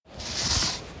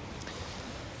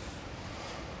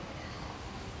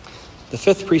The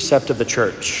fifth precept of the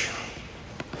church,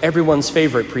 everyone's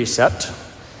favorite precept.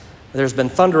 There's been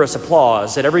thunderous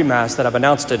applause at every Mass that I've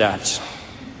announced it at.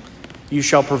 You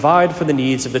shall provide for the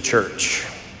needs of the church.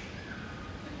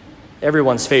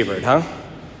 Everyone's favorite, huh?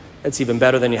 It's even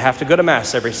better than you have to go to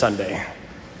Mass every Sunday.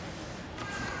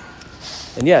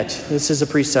 And yet, this is a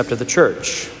precept of the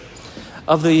church.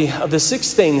 Of the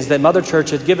 6 things that Mother Church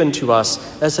had given to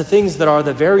us as the things that are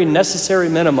the very necessary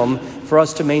minimum for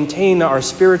us to maintain our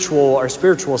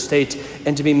spiritual state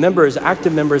and to be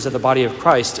active members of the body of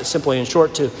Christ, simply in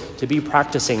short, to be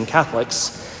practicing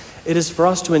Catholics, it is for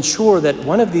us to ensure that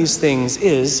one of these things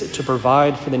is to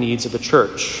provide for the needs of the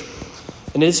church.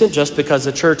 And it isn't just because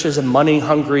the church is a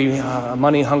money-hungry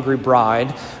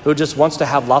bride who just wants to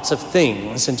have lots of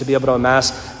things and to be able to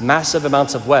amass massive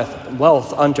amounts of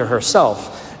wealth unto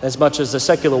herself, as much as the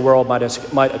secular world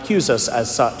might accuse us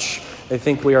as such. They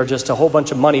think we are just a whole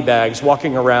bunch of money bags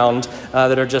walking around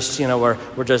that are just,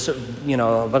 we're just, a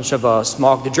bunch of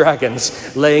Smaug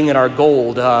dragons laying in our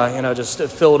gold, just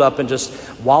filled up and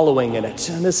just wallowing in it.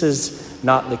 And this is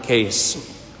not the case.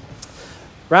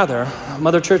 Rather,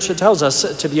 Mother Church tells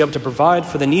us to be able to provide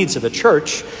for the needs of the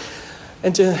church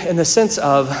and in the sense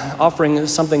of offering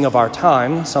something of our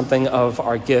time, something of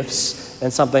our gifts,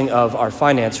 and something of our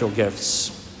financial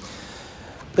gifts.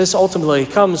 This ultimately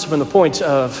comes from the point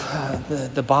of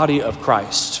the body of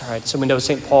Christ, right? So we know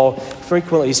St. Paul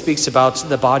frequently speaks about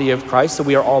the body of Christ, that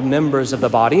we are all members of the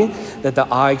body, that the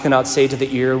eye cannot say to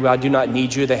the ear, I do not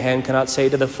need you. The hand cannot say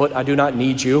to the foot, I do not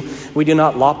need you. We do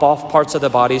not lop off parts of the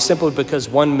body simply because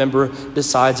one member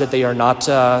decides that they're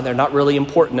not really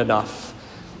important enough.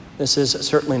 This is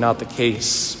certainly not the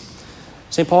case.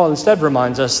 St. Paul instead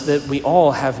reminds us that we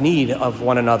all have need of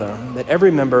one another, that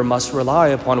every member must rely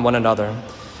upon one another.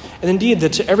 And indeed,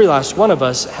 that every last one of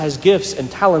us has gifts and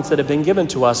talents that have been given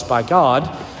to us by God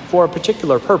for a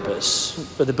particular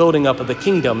purpose, for the building up of the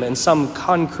kingdom in some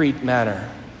concrete manner.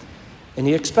 And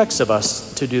he expects of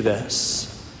us to do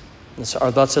this.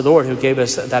 That's the Lord who gave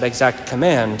us that exact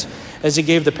command, as he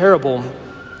gave the parable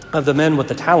of the men with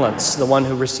the talents, the one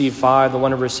who received 5, the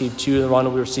one who received 2, the one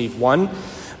who received 1.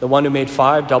 The one who made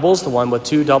 5 doubles, the one with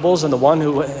 2 doubles, and the one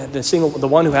who had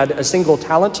a single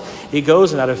talent, he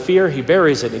goes and out of fear he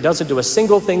buries it. He doesn't do a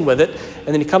single thing with it, and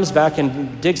then he comes back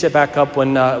and digs it back up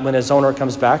when his owner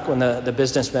comes back, when the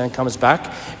businessman comes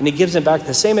back, and he gives him back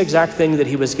the same exact thing that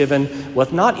he was given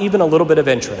with not even a little bit of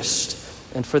interest.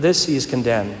 And for this he is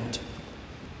condemned.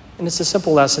 And it's a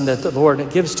simple lesson that the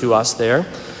Lord gives to us there,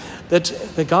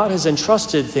 that God has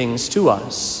entrusted things to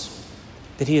us,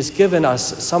 that he has given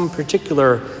us some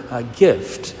particular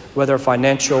gift, whether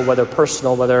financial, whether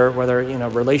personal, whether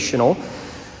relational.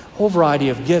 A whole variety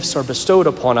of gifts are bestowed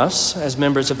upon us as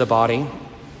members of the body,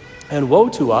 and woe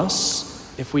to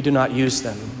us if we do not use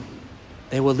them.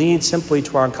 They will lead simply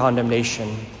to our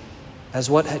condemnation, as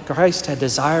what Christ had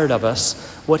desired of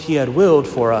us, what he had willed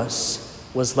for us,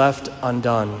 was left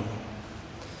undone.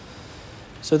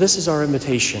 So this is our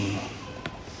invitation,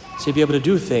 to be able to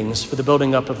do things for the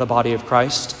building up of the body of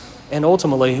Christ and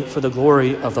ultimately for the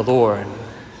glory of the Lord.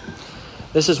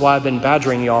 This is why I've been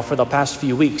badgering y'all for the past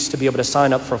few weeks to be able to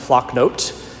sign up for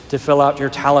Flocknote, to fill out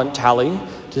your talent tally,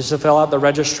 to fill out the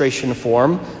registration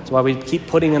form. That's why we keep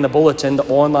putting in the bulletin the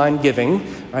online giving,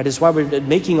 right? It's why we're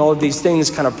making all of these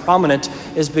things kind of prominent,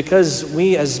 is because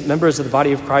we as members of the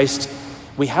body of Christ,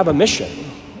 we have a mission.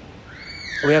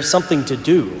 We have something to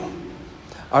do.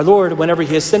 Our Lord, whenever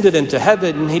he ascended into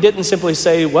heaven, he didn't simply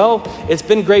say, well, it's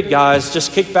been great, guys.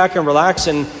 Just kick back and relax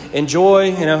and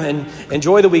enjoy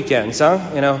the weekends,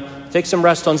 huh? Take some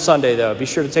rest on Sunday, though. Be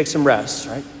sure to take some rest,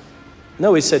 right?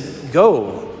 No, he said,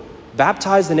 go,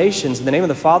 baptize the nations in the name of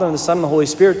the Father and the Son and the Holy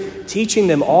Spirit, teaching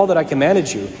them all that I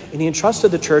commanded you. And he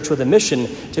entrusted the church with a mission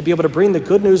to be able to bring the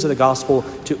good news of the gospel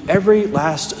to every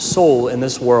last soul in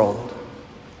this world.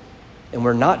 And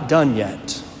we're not done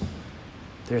yet.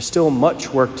 There's still much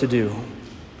work to do.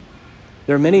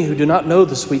 There are many who do not know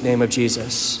the sweet name of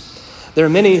Jesus. There are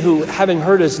many who, having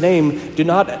heard his name, do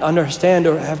not understand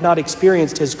or have not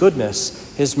experienced his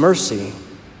goodness, his mercy.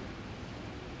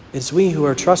 It's we who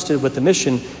are trusted with the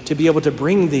mission to be able to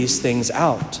bring these things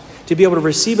out, to be able to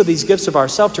receive of these gifts of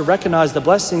ourselves, to recognize the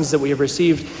blessings that we have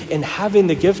received in having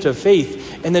the gift of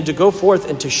faith, and then to go forth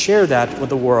and to share that with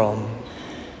the world.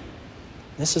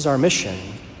 This is our mission,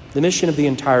 the mission of the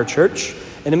entire church,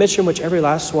 and a mission which every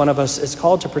last one of us is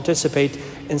called to participate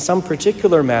in some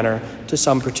particular manner to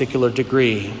some particular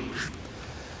degree.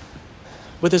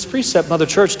 With this precept, Mother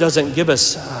Church doesn't give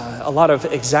us a lot of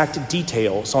exact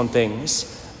details on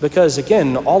things because,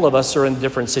 again, all of us are in a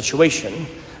different situation.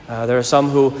 There are some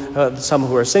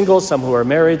who are single, some who are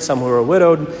married, some who are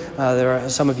widowed. There are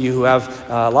some of you who have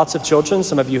lots of children,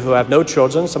 some of you who have no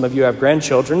children, some of you have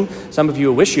grandchildren, some of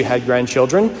you wish you had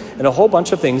grandchildren, and a whole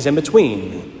bunch of things in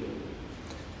between.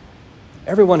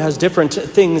 Everyone has different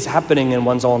things happening in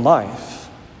one's own life.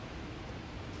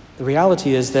 The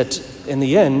reality is that in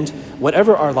the end,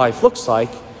 whatever our life looks like,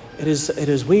 it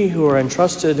is we who are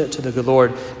entrusted to the good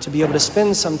Lord to be able to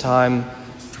spend some time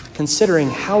considering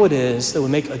how it is that we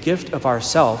make a gift of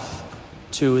ourselves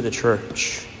to the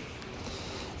church.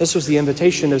 This was the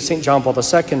invitation of St. John Paul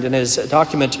II in his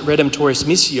document Redemptoris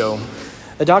Missio.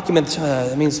 A document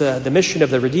that means the mission of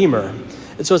the Redeemer.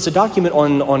 And so it's a document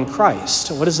on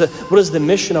Christ. What is the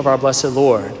mission of our blessed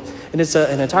Lord? And it's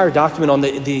an entire document on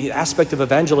the aspect of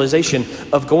evangelization,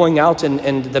 of going out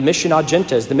and the mission ad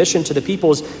gentes, the mission to the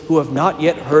peoples who have not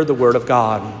yet heard the word of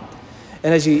God.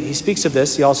 And as he speaks of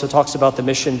this, he also talks about the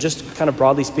mission, just kind of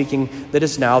broadly speaking, that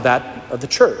is now that of the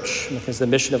church, because the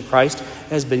mission of Christ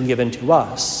has been given to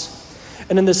us.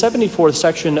 And in the 74th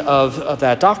section of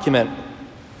that document,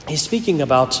 he's speaking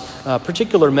about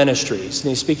particular ministries, and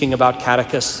he's speaking about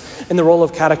catechists and the role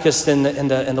of catechists in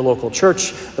the local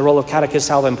church, the role of catechists,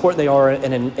 how important they are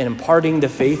in imparting the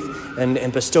faith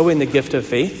and bestowing the gift of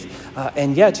faith.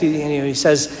 And yet, he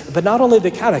says, but not only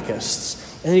the catechists.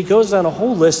 And he goes down a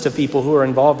whole list of people who are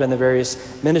involved in the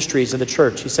various ministries of the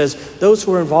church. He says, those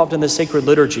who are involved in the sacred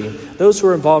liturgy, those who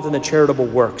are involved in the charitable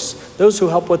works, those who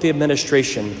help with the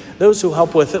administration, those who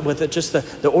help with just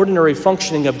the ordinary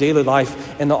functioning of daily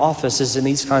life in the offices and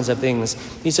these kinds of things.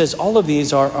 He says all of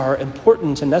these are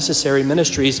important and necessary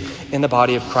ministries in the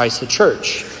body of Christ, the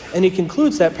church. And he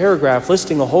concludes that paragraph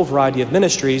listing a whole variety of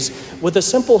ministries with a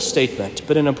simple statement,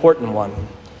 but an important one.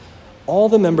 All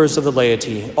the members of the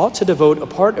laity ought to devote a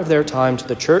part of their time to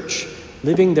the church,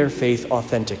 living their faith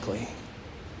authentically.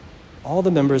 All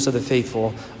the members of the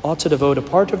faithful ought to devote a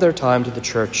part of their time to the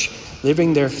church,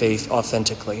 living their faith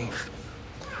authentically.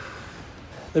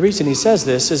 The reason he says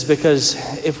this is because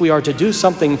if we are to do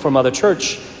something for Mother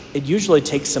Church, it usually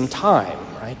takes some time,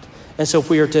 right? And so if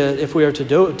we are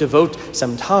to devote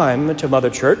some time to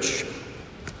Mother Church,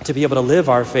 to be able to live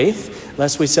our faith,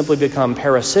 lest we simply become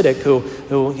parasitic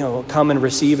who come and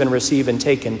receive and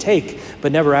take,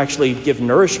 but never actually give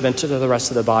nourishment to the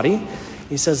rest of the body.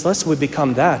 He says, lest we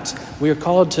become that, we are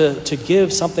called to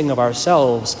give something of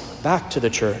ourselves back to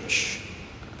the church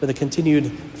for the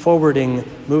continued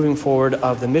moving forward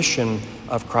of the mission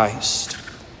of Christ.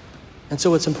 And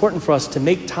so it's important for us to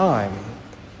make time.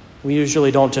 We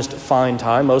usually don't just find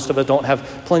time. Most of us don't have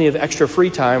plenty of extra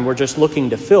free time. We're just looking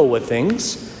to fill with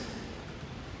things.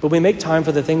 But we make time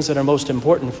for the things that are most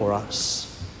important for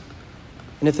us.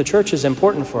 And if the church is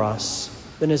important for us,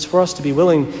 then it's for us to be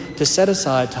willing to set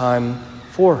aside time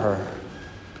for her,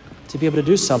 to be able to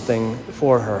do something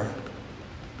for her.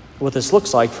 What this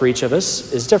looks like for each of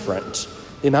us is different.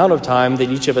 The amount of time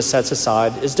that each of us sets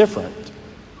aside is different.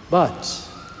 But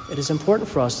it is important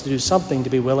for us to do something, to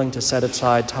be willing to set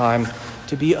aside time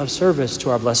to be of service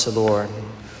to our blessed Lord.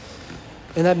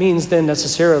 And that means then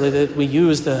necessarily that we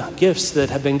use the gifts that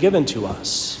have been given to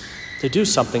us to do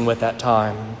something with that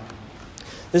time.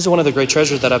 This is one of the great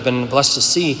treasures that I've been blessed to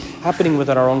see happening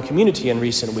within our own community in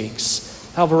recent weeks.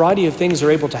 How a variety of things are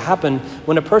able to happen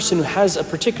when a person who has a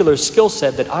particular skill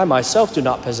set that I myself do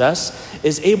not possess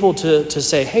is able to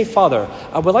say, hey, Father,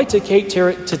 I would like to take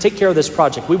care of this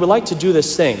project. We would like to do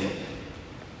this thing.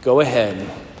 Go ahead.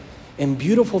 And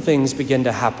beautiful things begin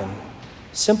to happen.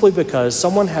 Simply because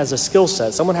someone has a skill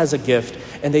set, someone has a gift,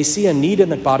 and they see a need in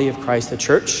the body of Christ, the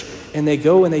church, and they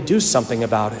go and they do something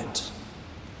about it.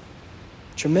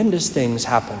 Tremendous things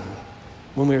happen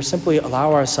when we simply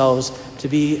allow ourselves to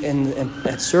be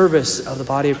at service of the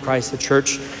body of Christ, the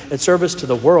church, at service to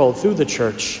the world through the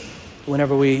church,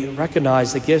 whenever we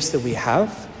recognize the gifts that we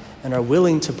have and are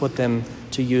willing to put them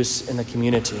to use in the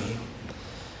community.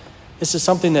 This is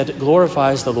something that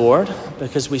glorifies the Lord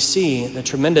because we see the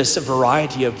tremendous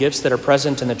variety of gifts that are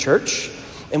present in the church,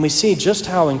 and we see just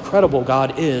how incredible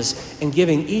God is in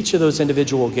giving each of those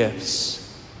individual gifts.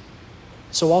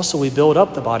 So also we build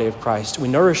up the body of Christ. We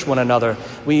nourish one another.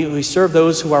 We serve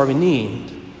those who are in need.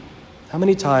 How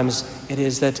many times it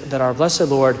is that our blessed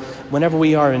Lord, whenever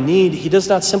we are in need, he does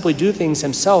not simply do things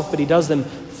himself, but he does them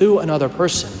through another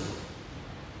person.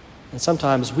 And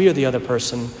sometimes we are the other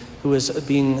person who is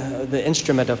being the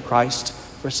instrument of Christ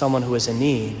for someone who is in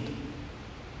need.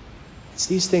 It's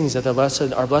these things that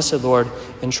our blessed Lord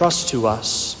entrusts to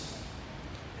us,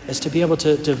 is to be able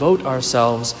to devote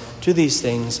ourselves to these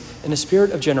things in a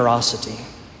spirit of generosity.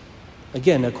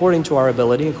 Again, according to our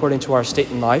ability, according to our state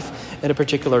in life at a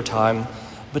particular time,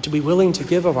 but to be willing to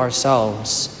give of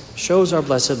ourselves shows our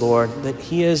blessed Lord that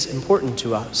he is important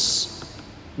to us,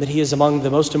 that he is among the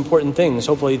most important things,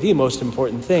 hopefully the most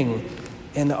important thing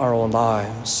in our own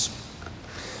lives.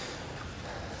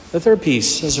 The third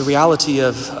piece is a reality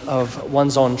of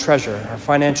one's own treasure, or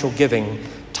financial giving,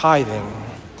 tithing.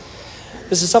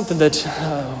 This is something that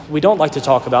we don't like to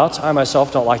talk about. I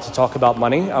myself don't like to talk about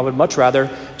money. I would much rather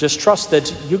just trust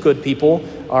that you good people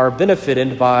are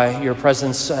benefited by your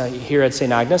presence here at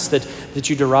St. Agnes, that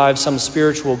you derive some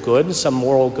spiritual good, some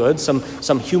moral good,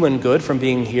 some human good from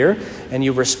being here, and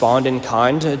you respond in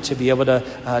kind to be able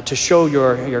to show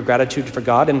your gratitude for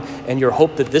God and your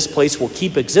hope that this place will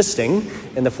keep existing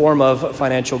in the form of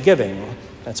financial giving.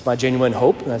 That's my genuine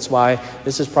hope. That's why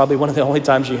this is probably one of the only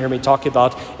times you hear me talk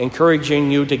about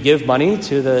encouraging you to give money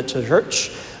to the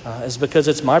church, is because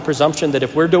it's my presumption that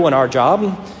if we're doing our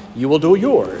job, you will do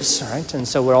yours, right? And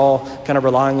so we're all kind of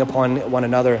relying upon one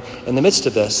another in the midst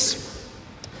of this.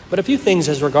 But a few things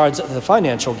as regards the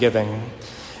financial giving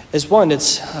is one,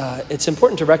 it's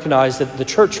important to recognize that the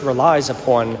church relies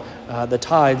upon the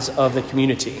tithes of the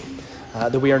community.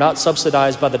 That we are not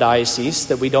subsidized by the diocese,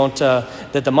 that we don't,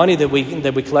 that the money that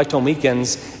we collect on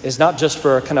weekends is not just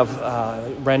for kind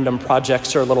of random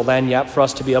projects or a little lagniappe for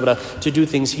us to be able to do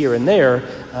things here and there.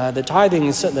 The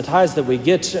tithes that we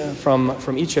get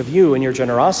from each of you and your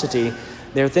generosity,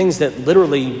 they're things that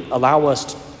literally allow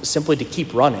us simply to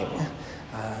keep running.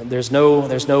 There's no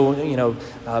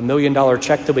 $1 million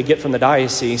check that we get from the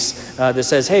diocese that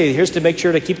says, hey, here's to make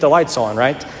sure to keep the lights on,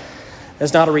 right?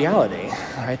 That's not a reality,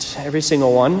 right? Every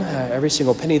single one, every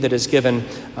single penny that is given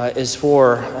is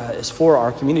for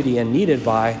our community and needed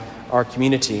by our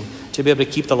community to be able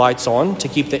to keep the lights on, to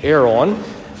keep the air on,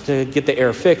 to get the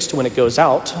air fixed when it goes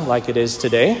out, like it is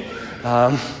today.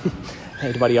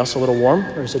 Anybody else a little warm,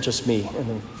 or is it just me and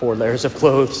then 4 layers of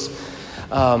clothes?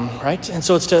 Right? And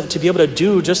so it's to be able to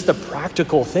do just the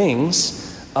practical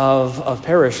things of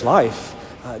parish life.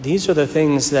 These are the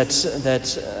things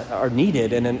that are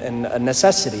needed and a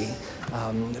necessity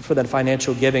for that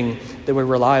financial giving that we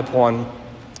rely upon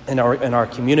in our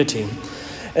community.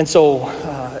 And so,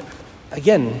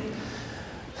 again,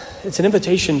 it's an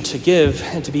invitation to give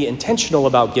and to be intentional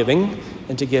about giving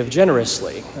and to give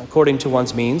generously, according to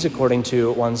one's means, according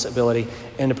to one's ability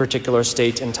in a particular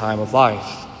state and time of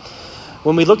life.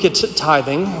 When we look at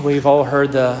tithing, we've all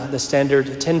heard the standard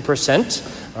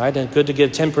 10%. Right, and good to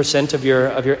give 10% of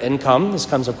your income. This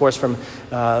comes, of course, from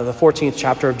the 14th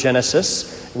chapter of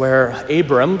Genesis, where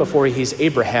Abram, before he's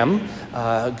Abraham,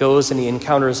 goes and he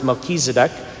encounters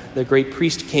Melchizedek, the great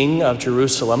priest king of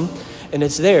Jerusalem. And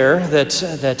it's there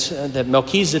that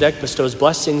Melchizedek bestows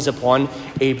blessings upon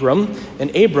Abram,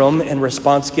 and Abram, in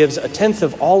response, gives a tenth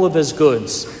of all of his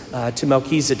goods to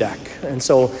Melchizedek. And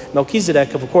so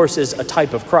Melchizedek, of course, is a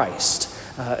type of Christ.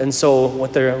 And so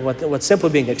what's simply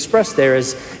being expressed there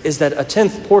is that a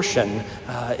tenth portion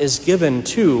is given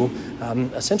to,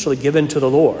 essentially given to the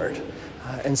Lord.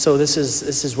 And so this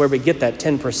is where we get that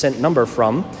 10% number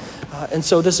from. And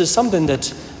so this is something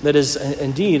that is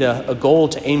indeed a goal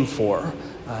to aim for.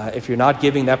 If you're not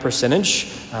giving that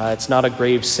percentage, it's not a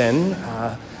grave sin.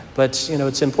 But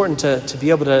it's important to be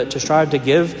able to strive to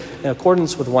give in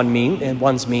accordance with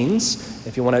one's means.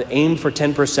 If you want to aim for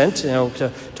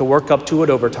 10%, to work up to it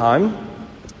over time,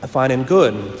 fine and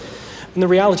good. And the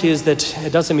reality is that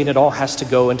it doesn't mean it all has to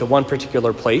go into one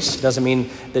particular place. It doesn't mean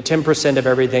that 10% of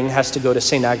everything has to go to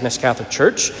St. Agnes Catholic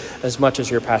Church, as much as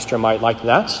your pastor might like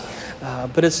that.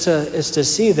 But it's to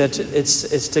see that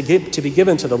it's to be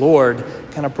given to the Lord,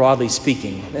 kind of broadly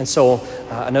speaking. And so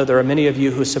I know there are many of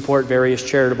you who support various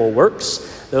charitable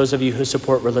works, those of you who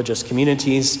support religious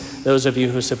communities, those of you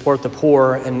who support the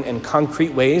poor in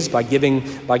concrete ways by giving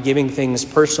things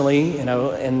personally, in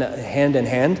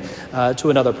hand to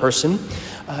another person.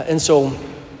 And so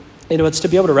it's to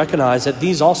be able to recognize that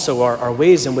these also are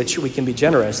ways in which we can be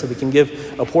generous, that we can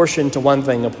give a portion to one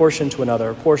thing, a portion to another,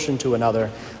 a portion to another.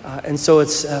 And so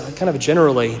it's kind of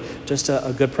generally just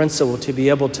a good principle to be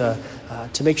able to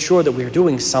make sure that we're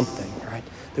doing something, right?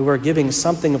 That we're giving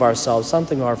something of ourselves,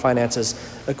 something of our finances,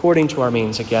 according to our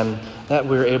means, again, that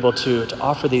we're able to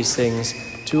offer these things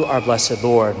to our blessed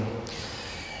Lord.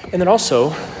 And then also,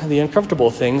 the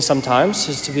uncomfortable thing sometimes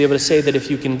is to be able to say that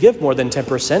if you can give more than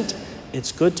 10%,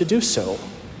 it's good to do so.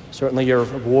 Certainly your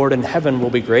reward in heaven will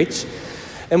be great.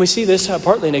 And we see this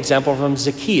partly an example from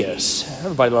Zacchaeus.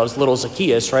 Everybody loves little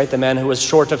Zacchaeus, right? The man who was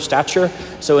short of stature.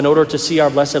 So in order to see our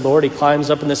blessed Lord, he climbs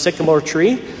up in the sycamore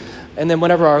tree. And then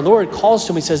whenever our Lord calls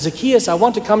to him, he says, Zacchaeus, I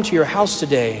want to come to your house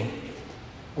today.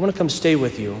 I want to come stay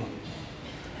with you.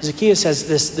 Zacchaeus has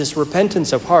this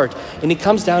repentance of heart. And he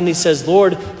comes down and he says,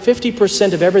 Lord,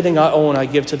 50% of everything I own I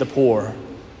give to the poor.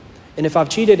 And if I've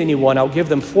cheated anyone, I'll give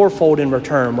them fourfold in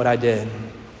return what I did.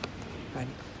 Right?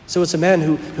 So it's a man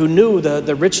who knew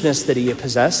the richness that he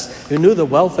possessed, who knew the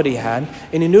wealth that he had,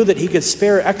 and he knew that he could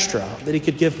spare extra, that he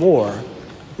could give more,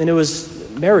 and it was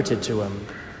merited to him.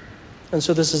 And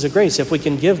so this is a grace. If we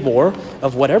can give more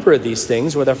of whatever of these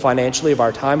things, whether financially, of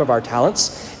our time, of our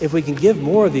talents, if we can give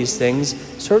more of these things,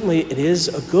 certainly it is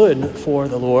a good for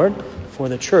the Lord, for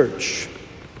the church.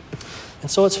 And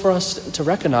so it's for us to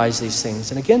recognize these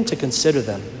things and again to consider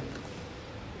them.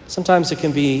 Sometimes it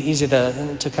can be easy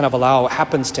to kind of allow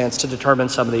happenstance to determine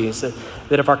some of these.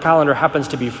 That if our calendar happens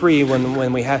to be free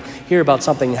when we hear about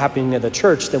something happening in the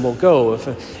church, then we'll go.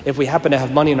 If we happen to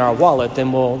have money in our wallet,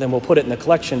 then we'll put it in the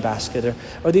collection basket.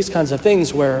 Or these kinds of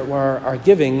things where our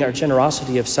giving, our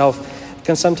generosity of self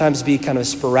can sometimes be kind of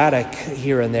sporadic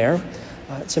here and there.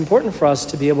 It's important for us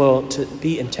to be able to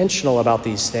be intentional about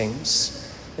these things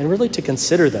and really to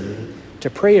consider them, to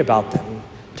pray about them,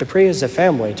 to pray as a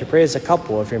family, to pray as a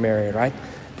couple if you're married, right?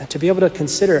 And to be able to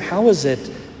consider, how is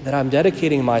it that I'm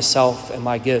dedicating myself and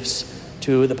my gifts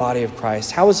to the body of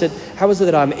Christ? How is it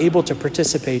that I'm able to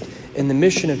participate in the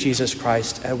mission of Jesus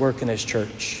Christ at work in his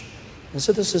church? And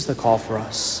so this is the call for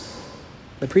us.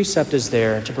 The precept is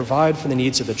there to provide for the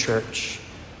needs of the church.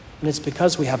 And it's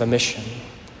because we have a mission.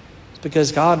 It's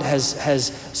because God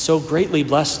has so greatly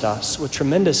blessed us with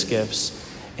tremendous gifts,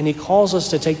 and he calls us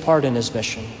to take part in his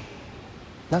mission.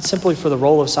 Not simply for the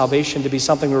role of salvation to be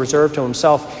something reserved to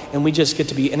himself and we just get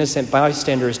to be innocent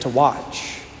bystanders to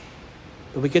watch,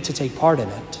 but we get to take part in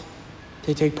it,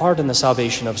 to take part in the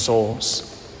salvation of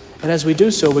souls. And as we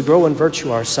do so, we grow in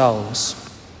virtue ourselves.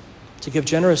 To give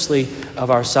generously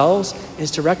of ourselves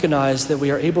is to recognize that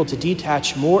we are able to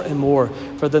detach more and more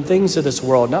from the things of this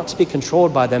world, not to be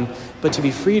controlled by them, but to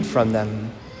be freed from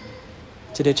them.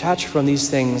 To detach from these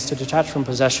things, to detach from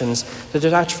possessions, to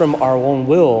detach from our own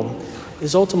will,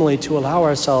 is ultimately to allow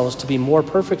ourselves to be more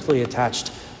perfectly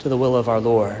attached to the will of our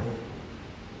Lord.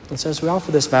 And so as we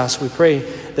offer this Mass, we pray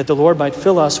that the Lord might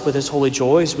fill us with his holy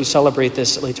joy as we celebrate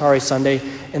this Laetare Sunday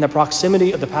in the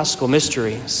proximity of the Paschal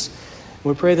Mysteries.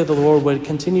 We pray that the Lord would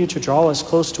continue to draw us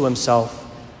close to himself,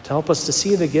 to help us to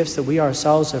see the gifts that we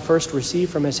ourselves have first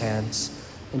received from his hands,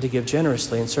 and to give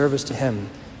generously in service to him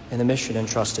in the mission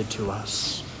entrusted to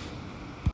us.